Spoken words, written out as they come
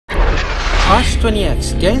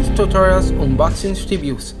Ash20x Games Tutorials Unboxings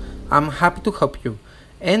Reviews. I'm happy to help you.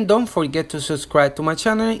 And don't forget to subscribe to my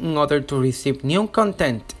channel in order to receive new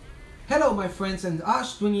content. Hello my friends, and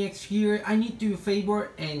Ash20x here. I need your favor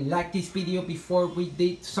and like this video before we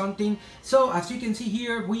did something. So as you can see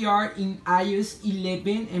here, we are in iOS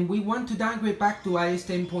 11 and we want to downgrade back to iOS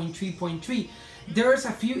 10.3.3. There's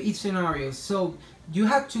a few scenarios. So you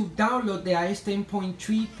have to download the iOS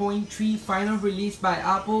 10.3.3 final release by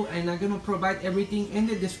Apple, and I'm gonna provide everything in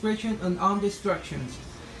the description and on the instructions.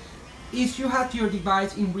 If you have your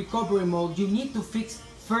device in recovery mode, you need to fix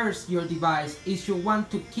first your device if you want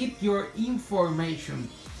to keep your information.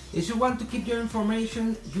 If you want to keep your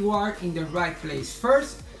information, you are in the right place.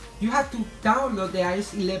 First, you have to download the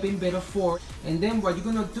iOS 11 beta 4, and then what you're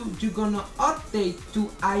gonna do, you're gonna update to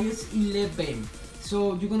iOS 11.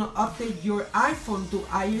 So you're gonna update your iPhone to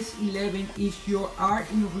iOS 11 if you are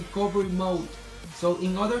in recovery mode. So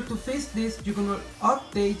in order to fix this, you're gonna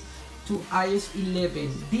update to iOS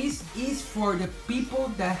 11. This is for the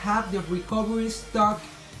people that have the recovery stuck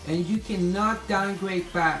and you cannot downgrade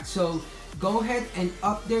back. So go ahead and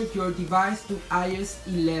update your device to iOS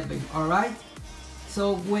 11. Alright,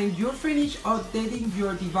 so when you're finished updating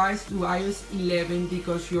your device to iOS 11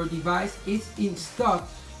 because your device is in stock,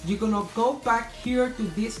 you're gonna go back here to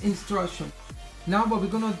this instruction. Now what we're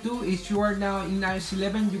gonna do is, you are now in iOS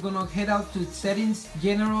 11, you're gonna head out to settings,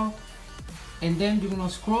 general, and then you're gonna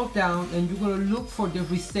scroll down and you're gonna look for the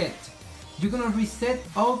reset. You're gonna reset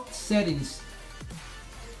all settings.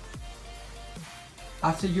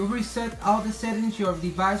 After you reset all the settings, your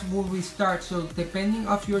device will restart. So depending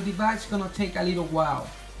on your device, it's gonna take a little while.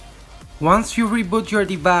 Once you reboot your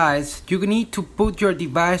device, you need to put your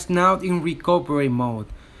device now in recovery mode.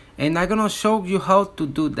 And I'm gonna show you how to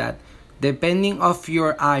do that depending of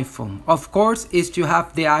your iPhone. Of course, if you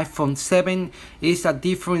have the iPhone 7, it's a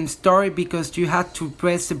different story because you have to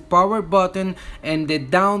press the power button and the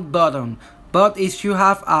down button. But if you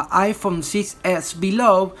have an iPhone 6s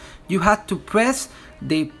below, you have to press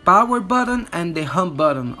the power button and the home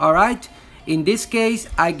button. Alright, in this case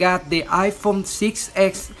I got the iPhone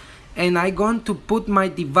 6s and I'm going to put my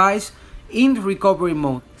device in recovery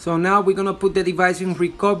mode. So now we're gonna put the device in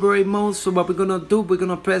recovery mode. So what we're gonna do, we're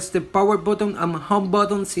gonna press the power button and home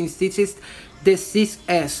button since this is the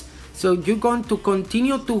 6s. So you're going to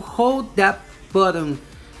continue to hold that button,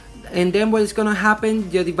 and then what is gonna happen,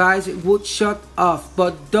 your device would shut off,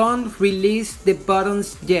 but don't release the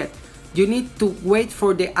buttons yet. You need to wait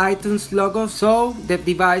for the iTunes logo, so the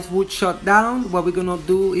device would shut down. What we're gonna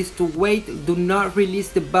do is to wait, do not release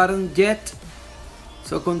the button yet.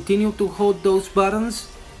 So continue to hold those buttons.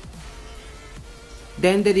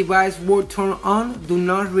 Then the device will turn on, do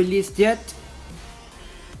not release yet.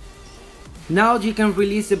 Now you can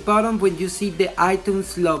release the button when you see the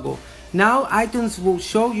iTunes logo. Now iTunes will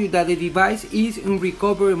show you that the device is in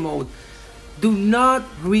recovery mode. Do not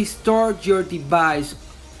restore your device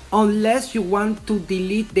unless you want to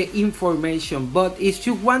delete the information. But if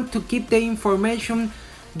you want to keep the information,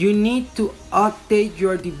 you need to update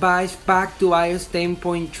your device back to iOS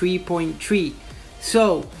 10.3.3.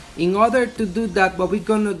 So in order to do that, what we're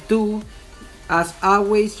gonna do, as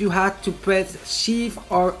always, you have to press Shift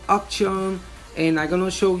or Option, and I'm gonna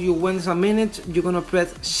show you once a minute. You're gonna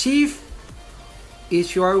press Shift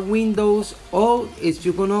if you are Windows, or if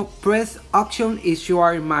you're gonna press Option if you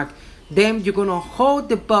are Mac. Then you're gonna hold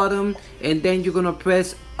the button and then you're gonna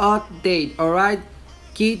press Update. Alright,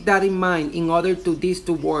 keep that in mind in order to this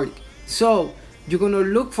to work. So you're gonna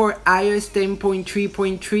look for iOS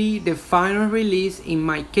 10.3.3, the final release. In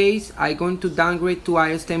my case, I'm going to downgrade to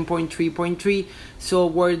iOS 10.3.3. So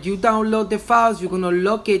where you download the files, you're gonna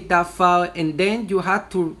locate that file, and then you have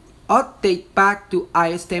to update back to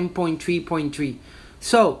iOS 10.3.3.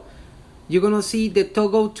 So you're gonna see the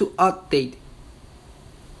toggle to update.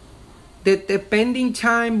 The pending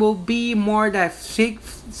time will be more than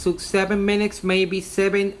 6 to 7 minutes, maybe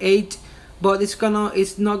 7, 8, but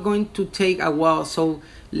it's not going to take a while. So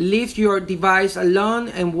leave your device alone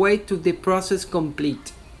and wait till the process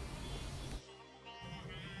complete.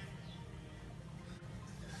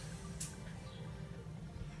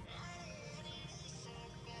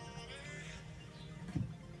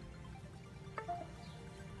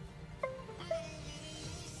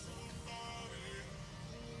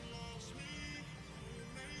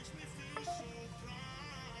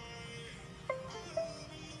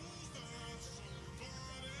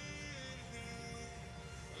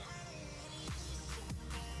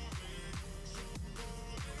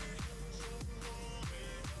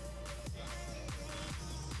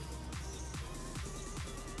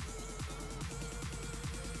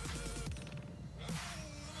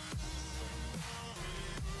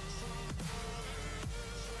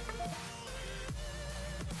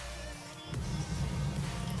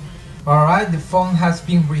 guys, the phone has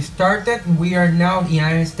been restarted. We are now in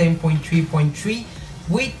iOS 10.3.3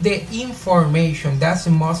 with the information. That's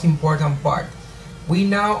the most important part. We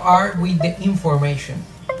now are with the information.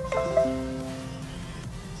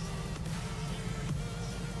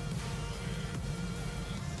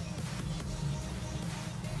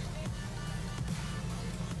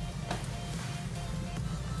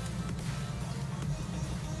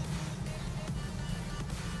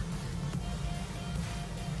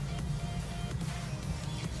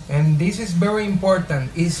 And this is very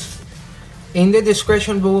important. Is in the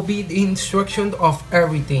description will be the instruction of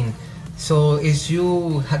everything. So if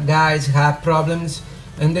you guys have problems,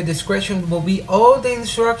 in the description will be all the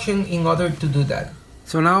instruction in order to do that.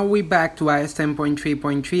 So now we're back to iOS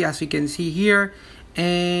 10.3.3 as you can see here,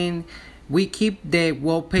 and we keep the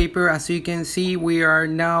wallpaper. As you can see, we are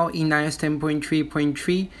now in iOS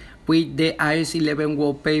 10.3.3 with the iOS 11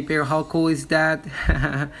 wallpaper. How cool is that?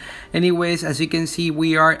 Anyways, as you can see,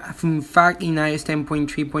 we are in fact in iOS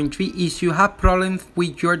 10.3.3. If you have problems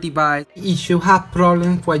with your device, if you have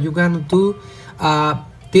problems, what you're gonna do,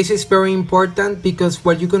 this is very important, because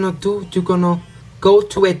what you're gonna do, you're gonna go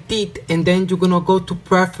to edit, and then you're gonna go to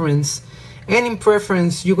preference, and in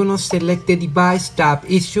preference you're gonna select the device tab.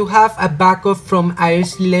 If you have a backup from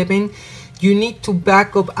iOS 11, you need to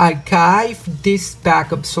backup archive this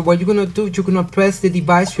backup. So what you're gonna do, you're gonna press the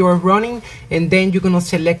device you are running, and then you're gonna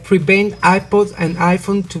select prevent iPod and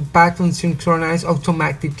iPhone to back and synchronize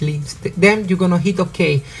automatically. Then you're gonna hit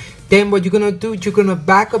OK. Then what you're gonna do, you're gonna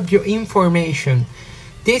back up your information.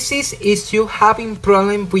 This is if you having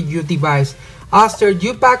problem with your device. After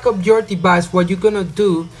you back up your device, what you're gonna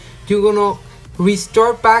do, you're gonna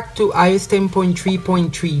restore back to iOS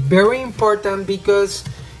 10.3.3. Very important, because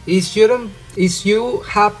if you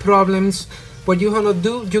have problems, what you're gonna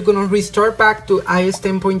do, you're gonna restore back to iOS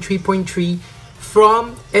 10.3.3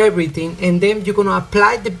 from everything, and then you're gonna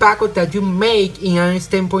apply the backup that you make in iOS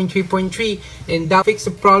 10.3.3, and that fix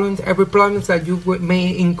the problems, every problems that you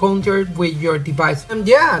may encounter with your device. And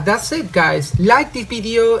yeah, that's it guys. Like this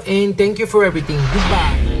video, and thank you for everything.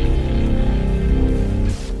 Goodbye.